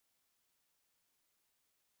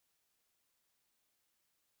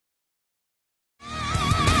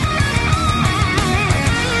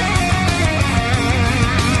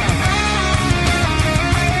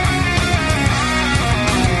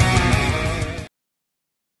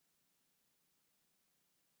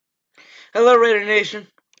Hello, Raider Nation.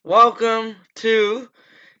 Welcome to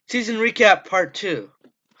Season Recap Part 2.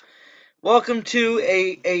 Welcome to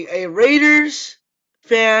a Raiders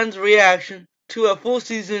fans reaction to a full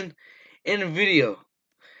season in a video.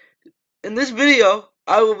 In this video,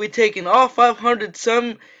 I will be taking all 500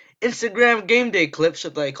 some Instagram game day clips,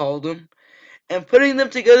 as I called them, and putting them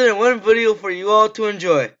together in one video for you all to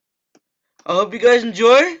enjoy. I hope you guys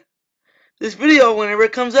enjoy. This video, whenever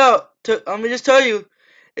it comes out, let me just tell you,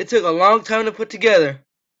 it took a long time to put together.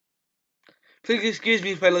 Please excuse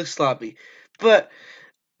me if I look sloppy. But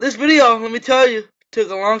this video, let me tell you, took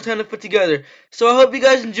a long time to put together. So I hope you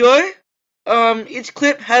guys enjoy. Each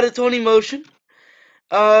clip had its own emotion.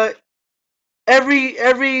 Uh, every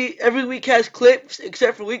week has clips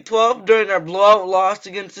except for week 12 during our blowout loss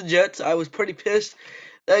against the Jets. I was pretty pissed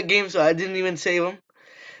that game, so I didn't even save them.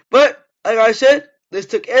 But like I said, this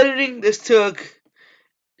took editing. This took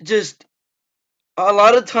just a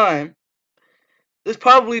lot of time. This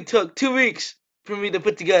probably took 2 weeks for me to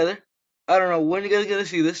put together. I don't know when you guys are gonna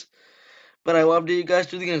see this, but I will update you guys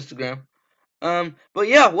through the Instagram. But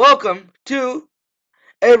yeah, welcome to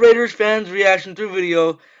a Raiders fans reaction through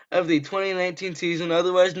video of the 2019 season,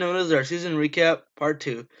 otherwise known as our season recap part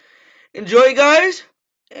 2. Enjoy, guys,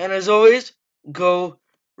 and as always, go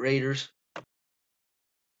Raiders.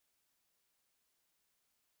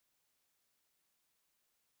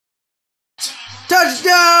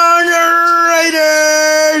 Touchdown,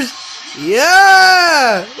 Raiders!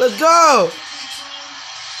 Yeah! Let's go!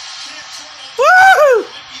 Woo!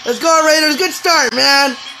 Let's go, Raiders! Good start,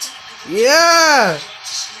 man! Yeah!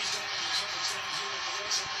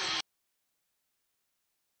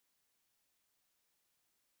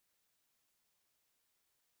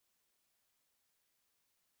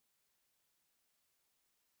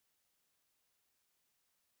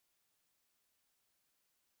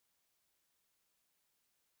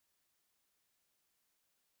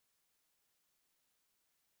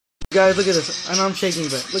 Guys, look at this. I know I'm shaking,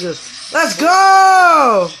 but look at this. Let's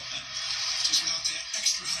go!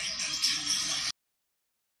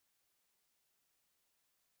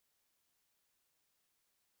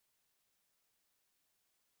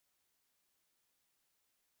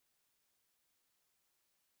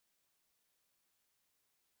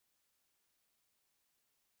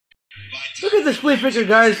 Look at this flea flicker,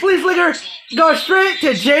 guys. Flea flicker go straight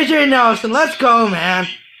to JJ Nelson. Let's go, man.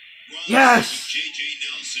 Yes.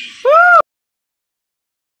 Woo!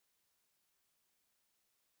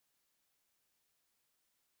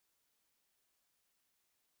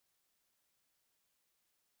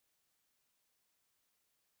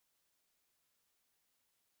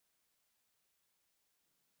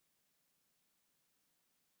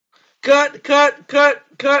 Cut.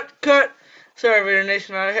 Sorry, Raider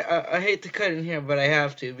Nation. I hate to cut in here, but I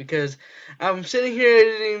have to because I'm sitting here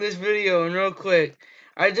editing this video, and real quick,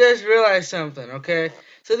 I just realized something. Okay,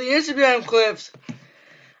 so the Instagram clips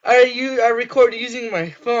I record using my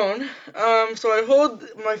phone. So I hold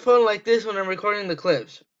my phone like this when I'm recording the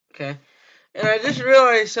clips. Okay, and I just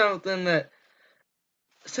realized something that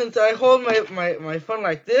since I hold my phone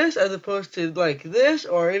like this as opposed to like this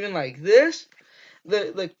or even like this,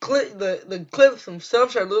 the clips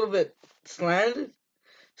themselves are a little bit slanted.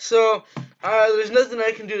 So there's nothing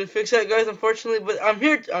I can do to fix that, guys, unfortunately. But I'm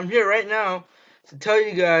here right now to tell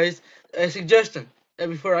you guys a suggestion.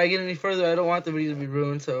 And before I get any further, I don't want the video to be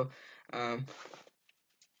ruined. So I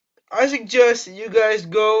suggest that you guys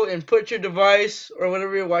go and put your device or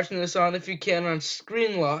whatever you're watching this on, if you can, on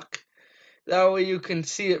screen lock. That way you can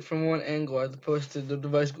see it from one angle as opposed to the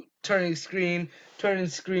device turning screen.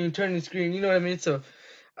 You know what I mean? So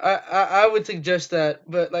I would suggest that.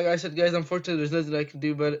 But like I said, guys, unfortunately there's nothing I can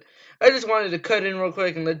do. But I just wanted to cut in real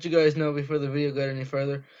quick and let you guys know before the video got any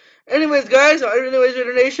further. Anyways, guys,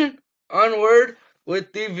 Raider Nation, onward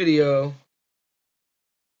with the video.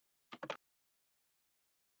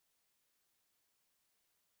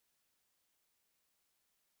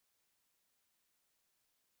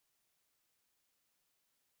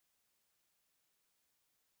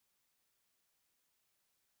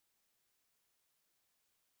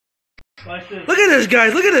 Look at this,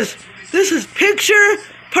 guys. Look at this. This is picture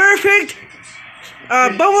perfect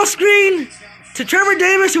bubble screen to Trevor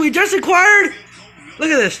Davis, who we just acquired.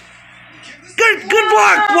 Look at this. Good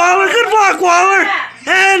block, Waller. Good block, Waller.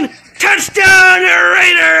 And touchdown,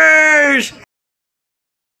 Raiders.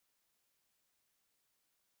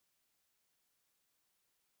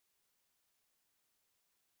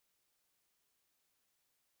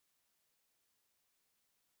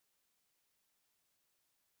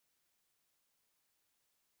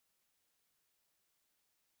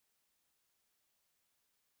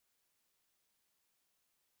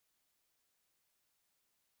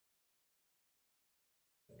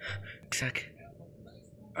 Sack.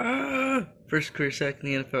 First career sack in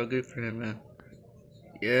the NFL. Good for him, man.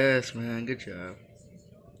 Yes, man. Good job.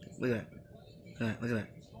 Look at that. Look at that. Look at that.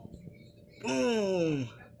 Boom.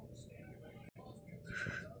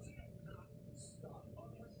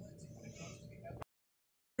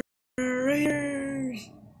 Raiders.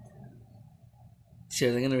 See,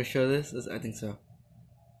 are they gonna show this? I think so.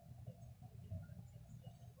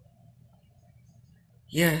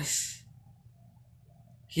 Yes.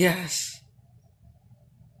 Yes.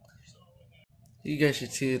 You guys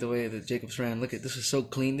should see the way that Jacobs ran. Look at this is so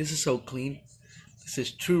clean. This is so clean. This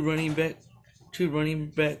is true running back. True running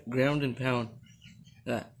back. Ground and pound.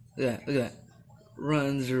 Look at that. Look at that. Look at that.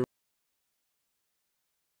 Runs.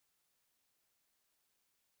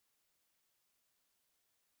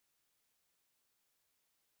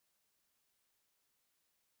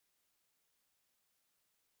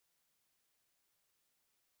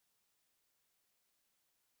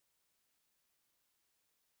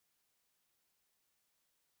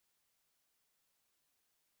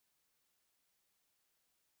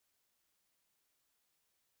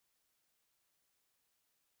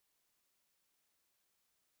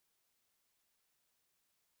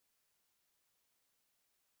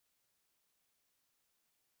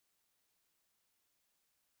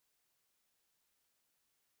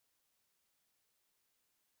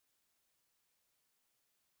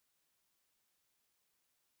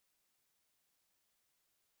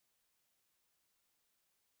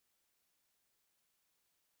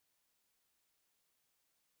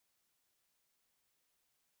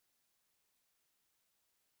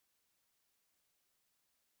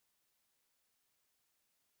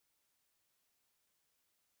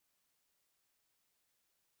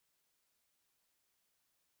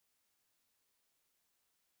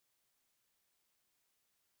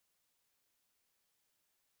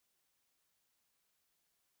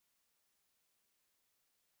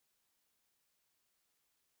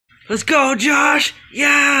 Let's go, Josh!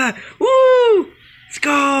 Yeah! Woo! Let's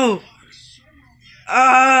go!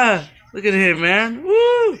 Look at him, man.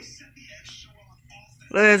 Woo!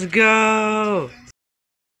 Let's go!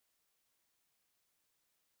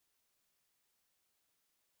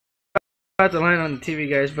 About the line on the TV,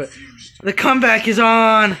 guys, but the comeback is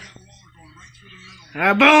on!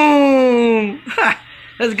 Boom! Ha!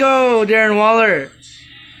 Let's go, Darren Waller!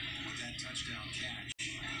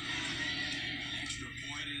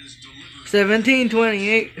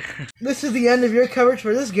 17-28. This is the end of your coverage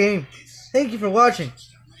for this game. Thank you for watching.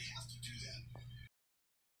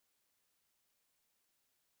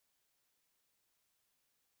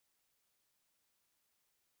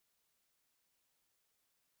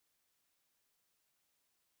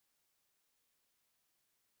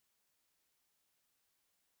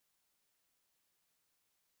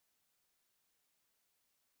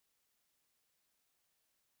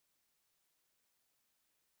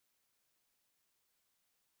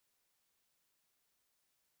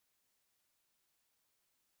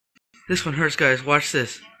 This one hurts, guys. Watch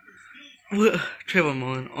this. Trayvon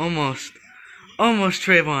Mullen. Almost. Almost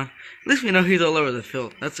Trayvon. At least we know he's all over the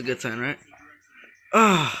field. That's a good sign, right?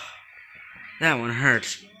 Oh, that one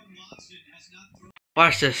hurts.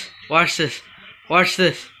 Watch this. Watch this. Watch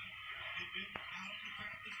this.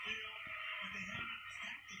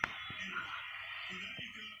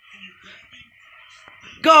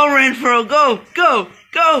 Go, Renfro. Go. Go.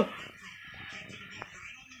 Go.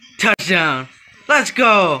 Touchdown. Let's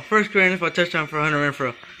go. First career NFL touchdown for Hunter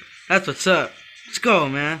Renfro. That's what's up. Let's go,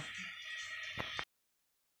 man.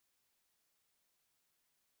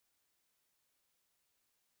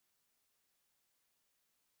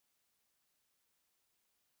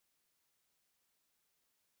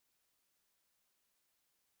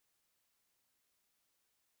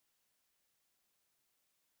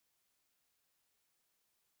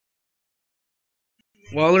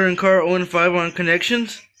 Waller and Carr 0-5 on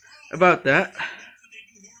connections. About that.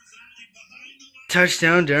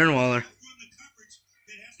 Touchdown, Darren Waller.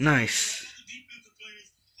 Nice.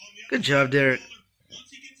 Good job, Derek.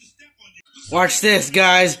 Watch this,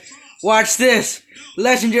 guys. Watch this.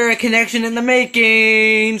 Legendary connection in the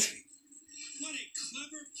makings.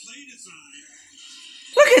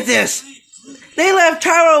 Look at this. They left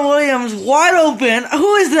Tyrell Williams wide open.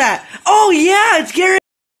 Who is that? Oh, yeah, it's Gary.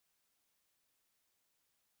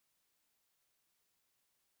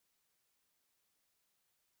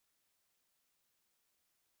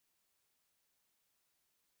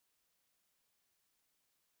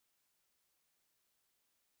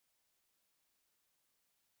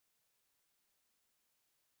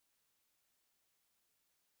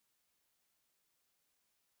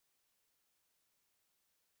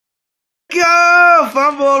 Go!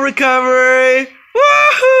 Fumble recovery.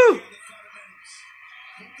 Woohoo!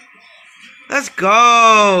 Let's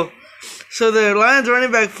go. So the Lions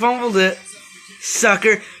running back fumbled it. Sucker.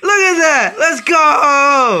 Look at that. Let's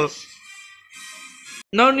go.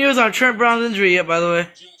 No news on Trent Brown's injury yet, by the way.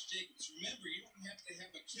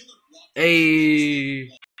 Hey.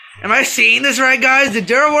 Am I seeing this right, guys? Did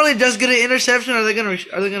Darryl Worley just get an interception? Are they gonna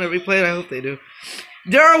replay it? I hope they do.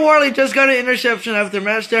 Darryl Worley just got an interception after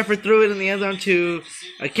Matt Stafford threw it in the end zone to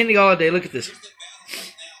Kenny Golladay. Look at this.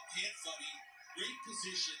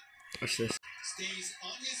 Watch this.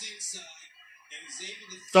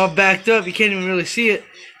 It's all backed up. You can't even really see it.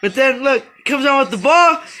 But then, look, comes on with the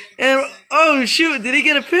ball, and oh, shoot, did he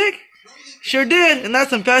get a pick? Sure did, and that's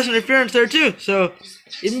some pass interference there, too. So,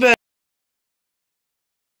 even better.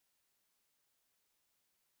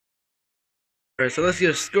 All right, so let's get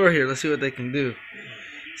a score here. Let's see what they can do.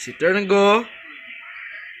 See, 3rd and goal.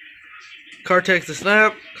 Carr takes the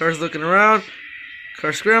snap. Carr's looking around.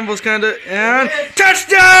 Carr scrambles, kind of, and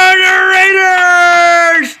touchdown,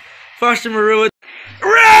 Raiders! Foster Maru with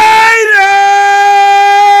Raiders!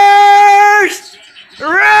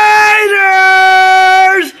 Raiders!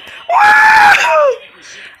 Woo!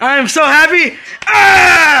 I am so happy.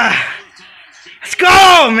 Let's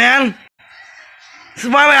go, man. This is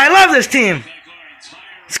why I love this team.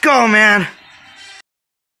 Let's go, man.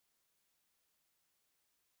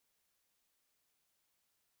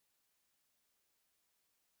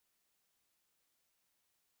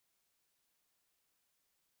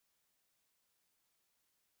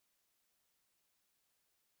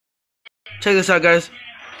 Check this out, guys.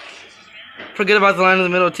 Forget about the line in the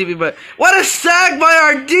middle of TV, but what a sack by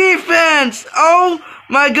our defense! Oh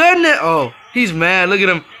my goodness! Oh, he's mad. Look at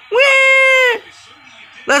him. Whee!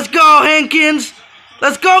 Let's go, Hankins.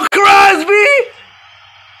 Let's go, Crosby.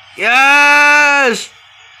 Yes.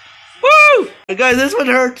 Woo! Guys, this one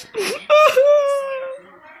hurts.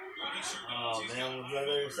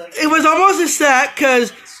 It was almost a sack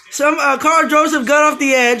because some Carl Joseph got off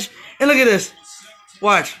the edge, and look at this.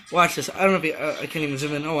 Watch this. I don't know if I can't even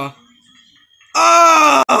zoom in. Oh well.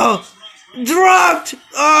 Oh, dropped.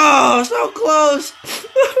 Oh, so close.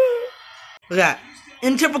 Look at that.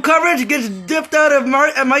 In triple coverage, gets dipped out of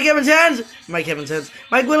Mike Williams' hands,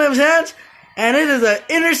 and it is an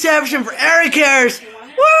interception for Eric Harris.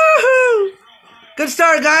 Woohoo! Good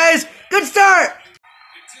start, guys. Good start.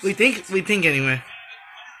 We think anyway.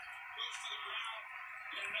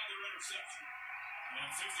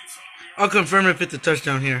 I'll confirm if it's a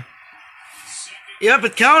touchdown here. Yep,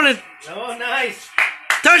 it counted. Oh, nice.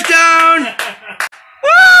 Touchdown!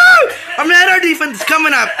 Woo! I mean, our defense is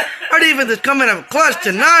coming up. Our defense is coming up clutch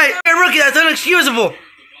tonight. Hey, rookie, that's inexcusable.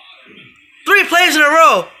 3 plays in a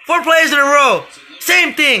row. 4 plays in a row.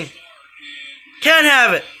 Same thing. Can't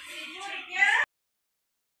have it.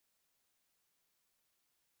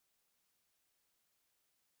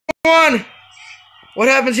 One. What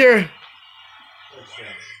happens here?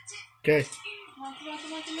 Okay.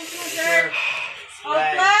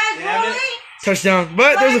 Flag. Touchdown.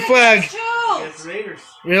 But there's a flag. Against the Raiders.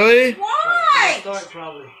 Really? Why? Start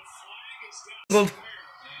probably. Well,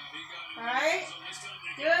 Right?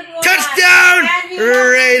 Good one. touchdown,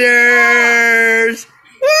 Raiders!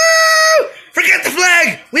 Woo! Forget the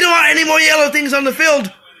flag. We don't want any more yellow things on the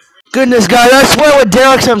field. Goodness, guys, I swear with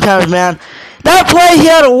Derek sometimes, man. That play, he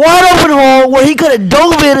had a wide open hole where he could have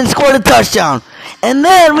dove in and scored a touchdown. And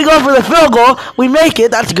then we go for the field goal. We make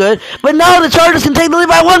it. That's good. But now the Chargers can take the lead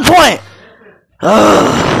by 1 point.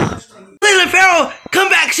 Ugh. Cleveland Farrell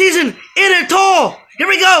comeback season in a toll. Here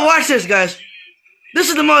we go. Watch this, guys. This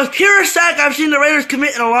is the most pure sack I've seen the Raiders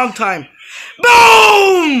commit in a long time.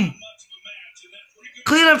 Boom!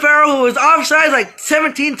 Cleveland Farrell, who was offside like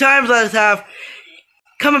 17 times last half,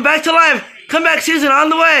 coming back to life. Comeback season on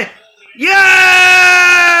the way. Yeah!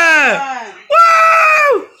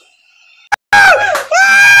 Woo!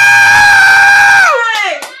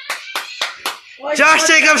 Josh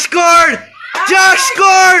Jacobs scored! Josh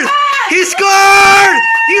scored! He scored!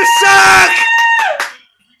 You suck!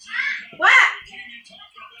 What?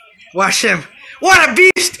 Watch him. What a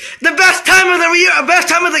beast! The best time of the year, best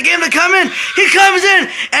time of the game to come in. He comes in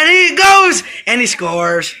and he goes and he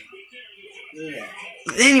scores.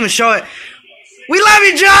 They didn't even show it. We love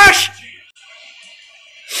you, Josh!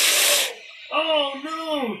 Oh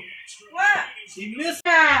no! What? He missed.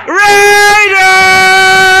 Raiders!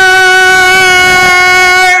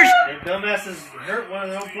 That dumbasses hurt one of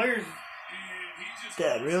their own players.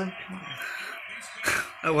 Dad, really?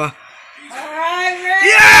 Oh well. Alright, Rick.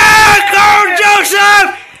 Yeah! Carl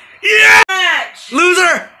Joseph! Yeah! Match.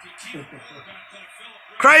 Loser!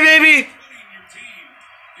 Crybaby!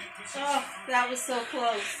 Oh, that was so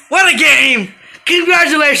close. What a game!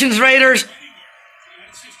 Congratulations, Raiders!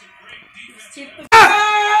 Keep the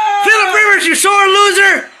Philip Rivers, you sore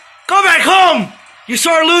loser! Go back home! You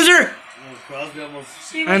sore loser! Oh, Crosby almost.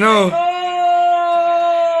 I know.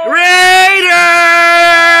 Oh! Raiders!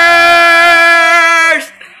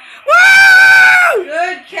 Woo!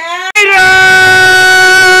 Good catch.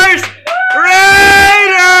 Raiders!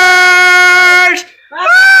 Raiders!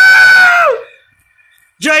 Woo!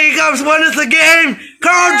 Jacobs won us the game.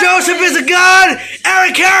 Carl Joseph is a gun.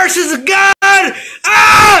 Eric Harris is a gun.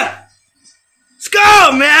 Ah! Let's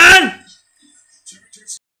go, man!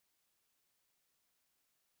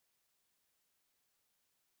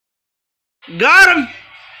 Got him!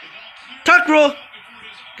 Tuck rule!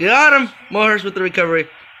 Got him! Mohers with the recovery.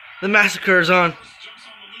 The massacre is on.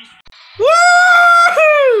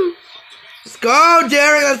 Woo! Let's go,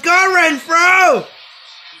 Derek! Let's go, Renfro!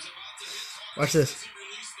 Watch this.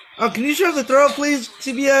 Oh, can you show the throw, please,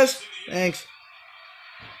 CBS? Thanks.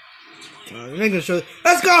 You're not gonna show.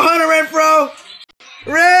 Let's go, Hunter Renfro!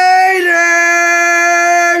 Raiders!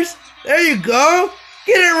 There you go!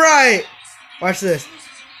 Get it right! Watch this.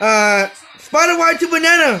 Spotted white to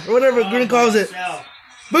banana, or whatever Green calls it. Now.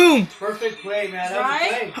 Boom! Perfect play, man. That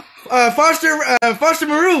Right? was a play. Foster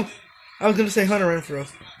Maru. I was gonna say Hunter Renfro.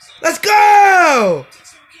 Let's go!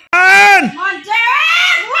 On! Come on,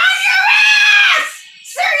 Derek! Run your ass!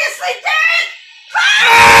 Seriously, Derek!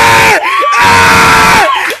 Ah! Ah!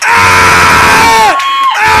 Ah!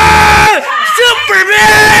 Ah!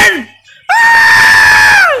 Superman!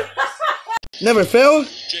 Ah! Never fail.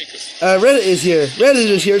 Reddit is here. Reddit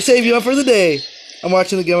is here to save you up for the day. I'm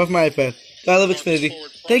watching the game off my iPad. I love Xfinity.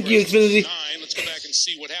 Thank you, Xfinity. Let's go back and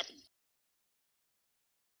see what happened.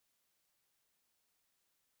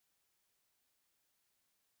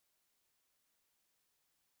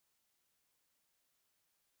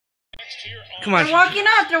 Come on. They're walking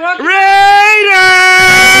up. They're walking Raiders!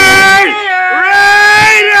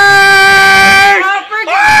 Raiders! Oh, for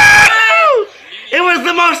Woo! It was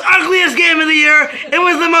the most ugliest game of the year. It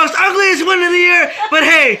was the most ugliest win of the year. But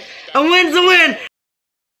hey, a win's a win.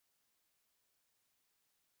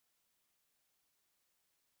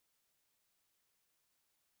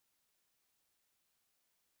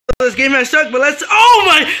 This game has sucked, but let's. Oh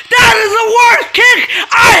my! That is the worst kick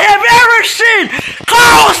I have ever seen!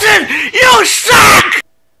 Carlson, you suck!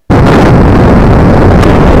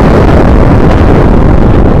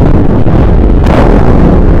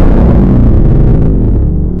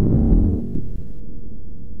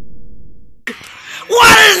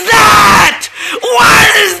 What is that?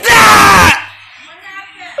 What is that?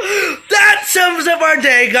 That sums up our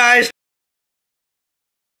day, guys.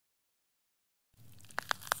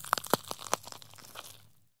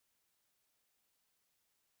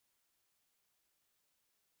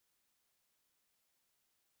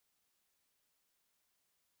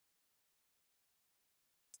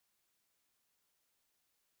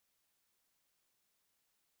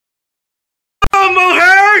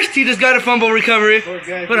 Hurst! He just got a fumble recovery. Hold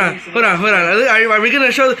on. Are we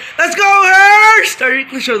gonna show? Let's go, Hurst! Are you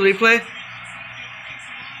gonna show the replay?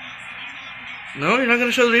 No, you're not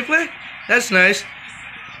gonna show the replay? That's nice.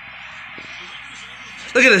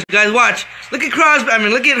 Look at this, guys. Watch. Look at Crosby.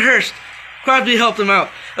 Look at Hurst. Crosby helped him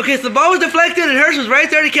out. Okay, so the ball was deflected, and Hurst was right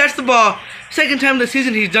there to catch the ball. Second time this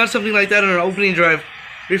season he's done something like that on an opening drive.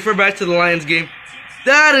 Refer back to the Lions game.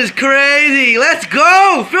 That is crazy. Let's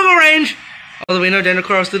go. Field goal range. Although we know Daniel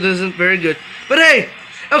Carlson isn't very good. But hey,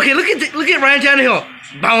 okay, look at Ryan Tannehill.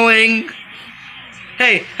 Boing.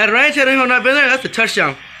 Hey, had Ryan Tannehill not been there, that's a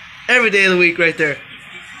touchdown. Every day of the week right there.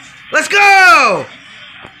 Let's go!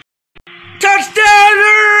 Touchdown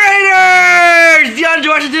Raiders! DeAndre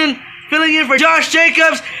Washington filling in for Josh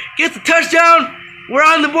Jacobs. Gets the touchdown. We're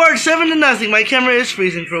on the board 7-0. My camera is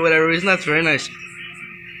freezing for whatever reason. That's very nice.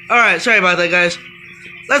 Alright, sorry about that, guys.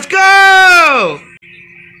 Let's go!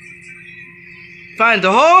 Finds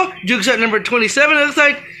the hole. Jukes at number 27. It looks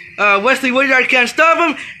like Wesley Woodyard can't stop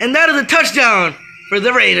him. And that is a touchdown for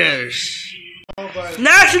the Raiders.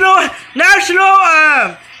 National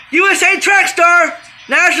USA Track Star.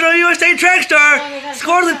 National USA Track Star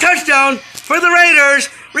scores a touchdown for the Raiders.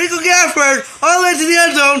 Rico Gafford all the way to the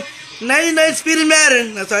end zone. 99 speed in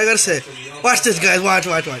Madden. That's all I gotta say. Watch this, guys. Watch.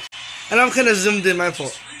 And I'm kind of zoomed in. My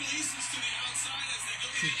fault.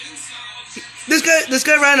 This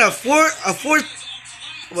guy ran a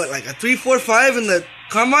 3.45 in the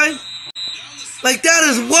combine? Like that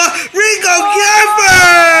is what Rico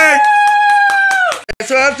Gafford!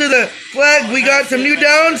 So after the flag, we got some new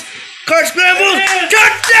downs. Car scrambles.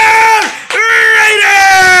 Touchdown!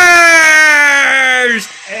 Raiders!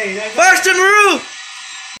 Hey, Boston Maru!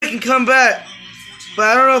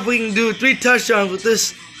 if we can do 3 touchdowns with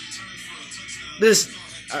this.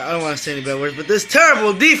 I don't want to say any bad words, but this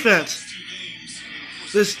terrible defense.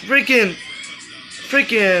 This freaking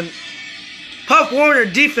Pop Warner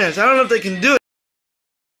defense. I don't know if they can do it.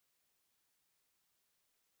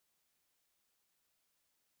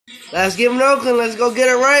 Last game in Oakland. Let's go get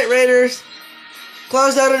it right, Raiders.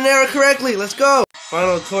 Close out an error correctly. Let's go.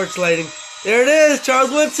 Final torch lighting. There it is, Charles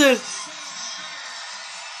Woodson.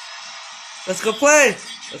 Let's go play.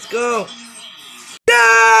 Let's go.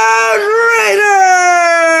 Down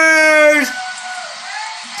Raiders!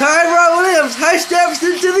 Tyrod Williams high steps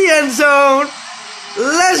into the end zone.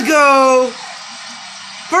 Let's go.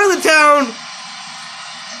 For the town.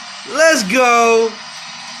 Let's go.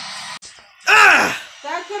 Ah!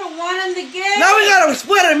 That could have won him the game. Now we gotta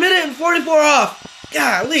split a minute and 44 off.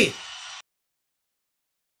 Golly.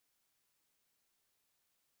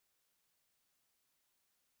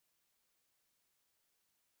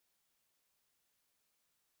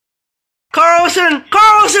 Carlson!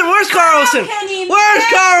 Where's Carlson? Where's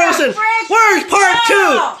Carlson? Where's part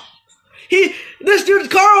 2? This dude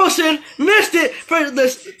Carlson missed it for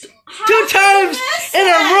this 2 times in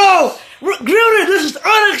a row. Gruden, this is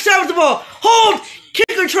unacceptable. Hold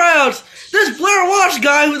kicker tryouts. This Blair Walsh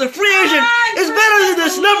guy who's a free agent is better than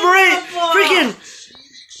this number 8 freaking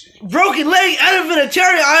broken leg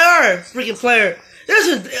interventory IR freaking player. This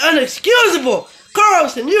is unexcusable.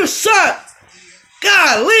 Carlson, you suck.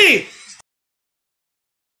 Golly.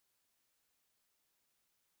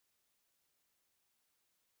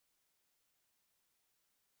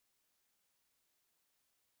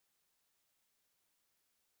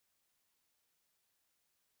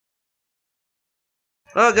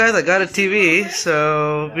 Well, guys, I got a TV,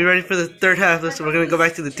 so be ready for the third half. So we're going to go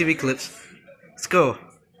back to the TV clips. Let's go.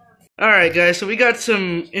 Alright, guys, so we got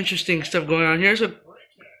some interesting stuff going on here. So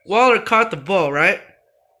Waller caught the ball, right?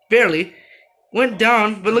 Barely. Went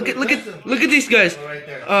down, but look at these guys.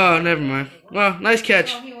 Oh, never mind. Well, nice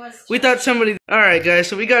catch. We thought somebody... Alright, guys,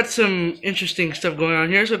 so we got some interesting stuff going on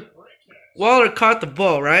here. So Waller caught the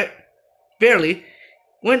ball, right? Barely.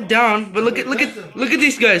 Went down, but look at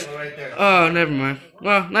these guys. Oh, never mind.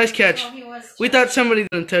 Well, nice catch. We thought somebody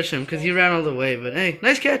didn't touch him because he ran all the way, but hey,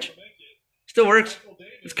 nice catch. Still works.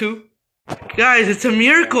 It's cool. Guys, it's a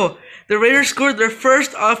miracle. The Raiders scored their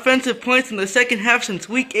first offensive points in the second half since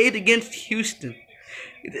Week 8 against Houston.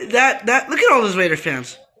 Look at all those Raider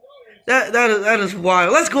fans. That is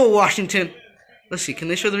wild. Let's go, Washington. Let's see. Can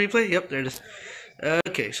they show the replay? Yep, there it is.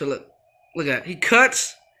 Okay, so look at that. He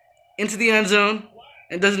cuts into the end zone.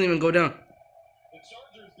 It doesn't even go down.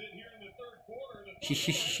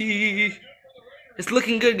 It's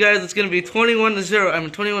looking good, guys. It's gonna be 21-0. I mean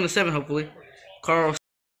 21-7, hopefully. Carl.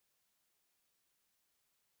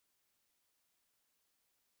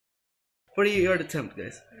 48-yard attempt,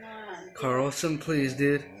 guys. Carlson, please,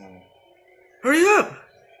 dude. Hurry up!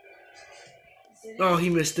 Oh, he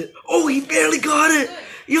missed it. Oh, he barely got it.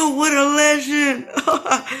 Yo, what a legend!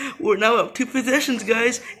 We're now up 2 possessions,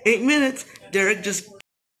 guys. 8 minutes. Derek just.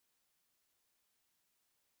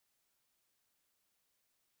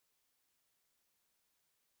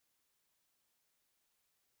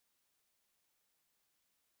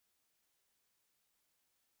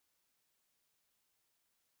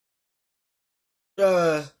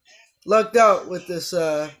 Lucked out with this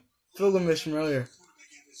field goal miss from earlier.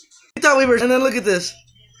 We thought we were, and then look at this.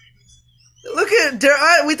 Look at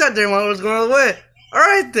we thought Darren Waller was going all the way. All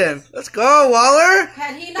right then, let's go, Waller.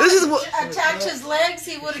 Had he not attacked his legs,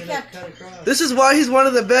 he would have kept. This is why he's one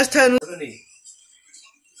of the best 10.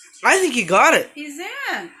 I think he got it. He's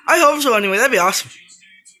in. I hope so. Anyway, that'd be awesome.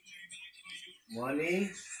 1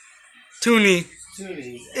 knee, 2 knee. 2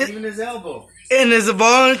 knees, even his elbow. And is the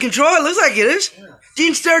ball in control? It looks like it is. Yeah.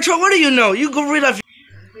 Gene Steratore, what do you know? You go read off.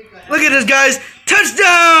 Look at this, guys.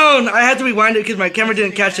 Touchdown! I had to rewind it because my camera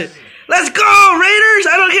didn't catch it. Let's go, Raiders!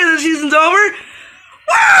 I don't care if the season's over.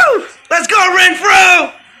 Woo! Let's go,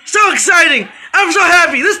 Renfro! So exciting! I'm so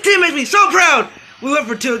happy. This team makes me so proud. We went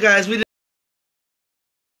for 2, guys. We did.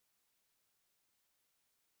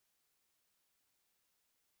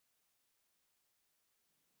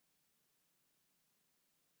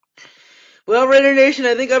 Well, Raider Nation,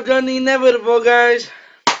 I think I've done the inevitable, guys.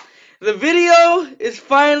 The video is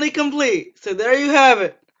finally complete. So there you have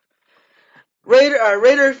it.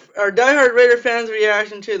 Our diehard Raider fans'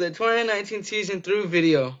 reaction to the 2019 season through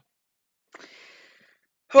video.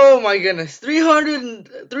 Oh my goodness.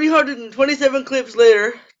 327 clips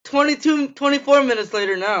later, 24 minutes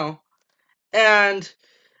later now, and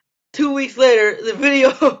 2 weeks later, the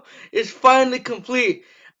video is finally complete.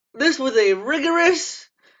 This was a rigorous,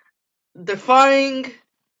 defying,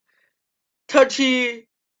 touchy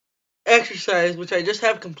exercise, which I just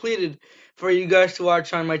have completed for you guys to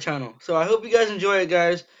watch on my channel. So I hope you guys enjoy it,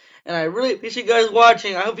 guys. And I really appreciate you guys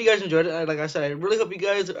watching. I hope you guys enjoyed it. Like I said, I really hope you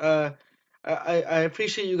guys, I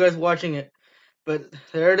appreciate you guys watching it. But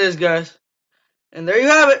there it is, guys. And there you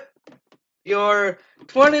have it. Your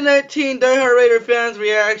 2019 Die Hard Raider fans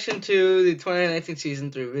reaction to the 2019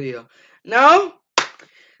 Season 3 video. Now,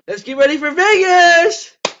 let's get ready for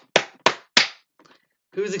Vegas!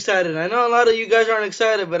 Who's excited? I know a lot of you guys aren't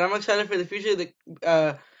excited, but I'm excited for the future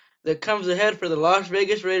that comes ahead for the Las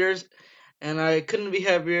Vegas Raiders, and I couldn't be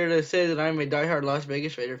happier to say that I'm a diehard Las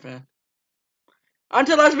Vegas Raider fan. On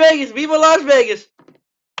to Las Vegas! Viva Las Vegas!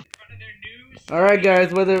 Alright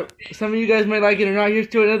guys, whether some of you guys might like it or not, here's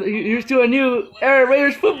to a new era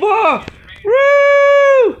Raiders football!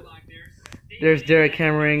 Woo! There's Derek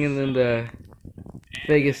hammering and then the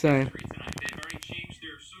Vegas sign.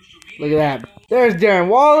 Look at that. There's Darren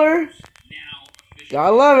Waller.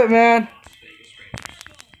 Gotta love it, man.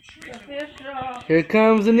 Here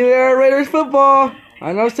comes the new era Raiders football.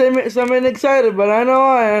 I know some ain't excited, but I know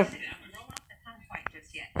I am.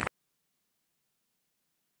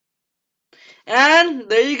 And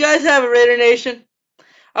there you guys have it, Raider Nation.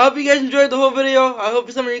 I hope you guys enjoyed the whole video. I hope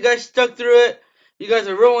some of you guys stuck through it. You guys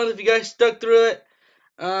are real ones if you guys stuck through it.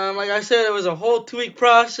 Like I said, it was a whole 2-week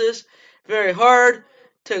process. Very hard.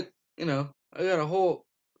 Took, I got a whole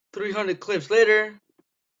 300 clips later.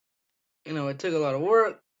 It took a lot of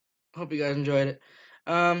work. Hope you guys enjoyed it.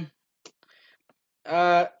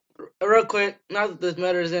 Real quick, not that this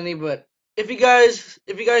matters any, but if you guys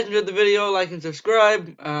enjoyed the video, like and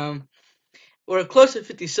subscribe. We're close to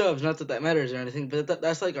 50 subs. Not that that matters or anything, but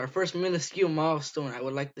that's like our first minuscule milestone I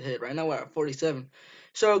would like to hit. Right now we're at 47.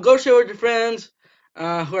 So go share with your friends, who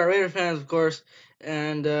are Raider fans, of course,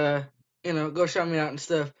 and go shout me out and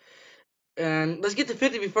stuff. And let's get to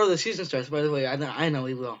 50 before the season starts. By the way, I know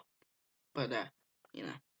we will, but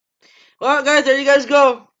Well, guys, there you guys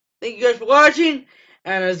go. Thank you guys for watching,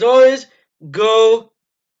 and as always, go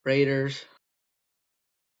Raiders.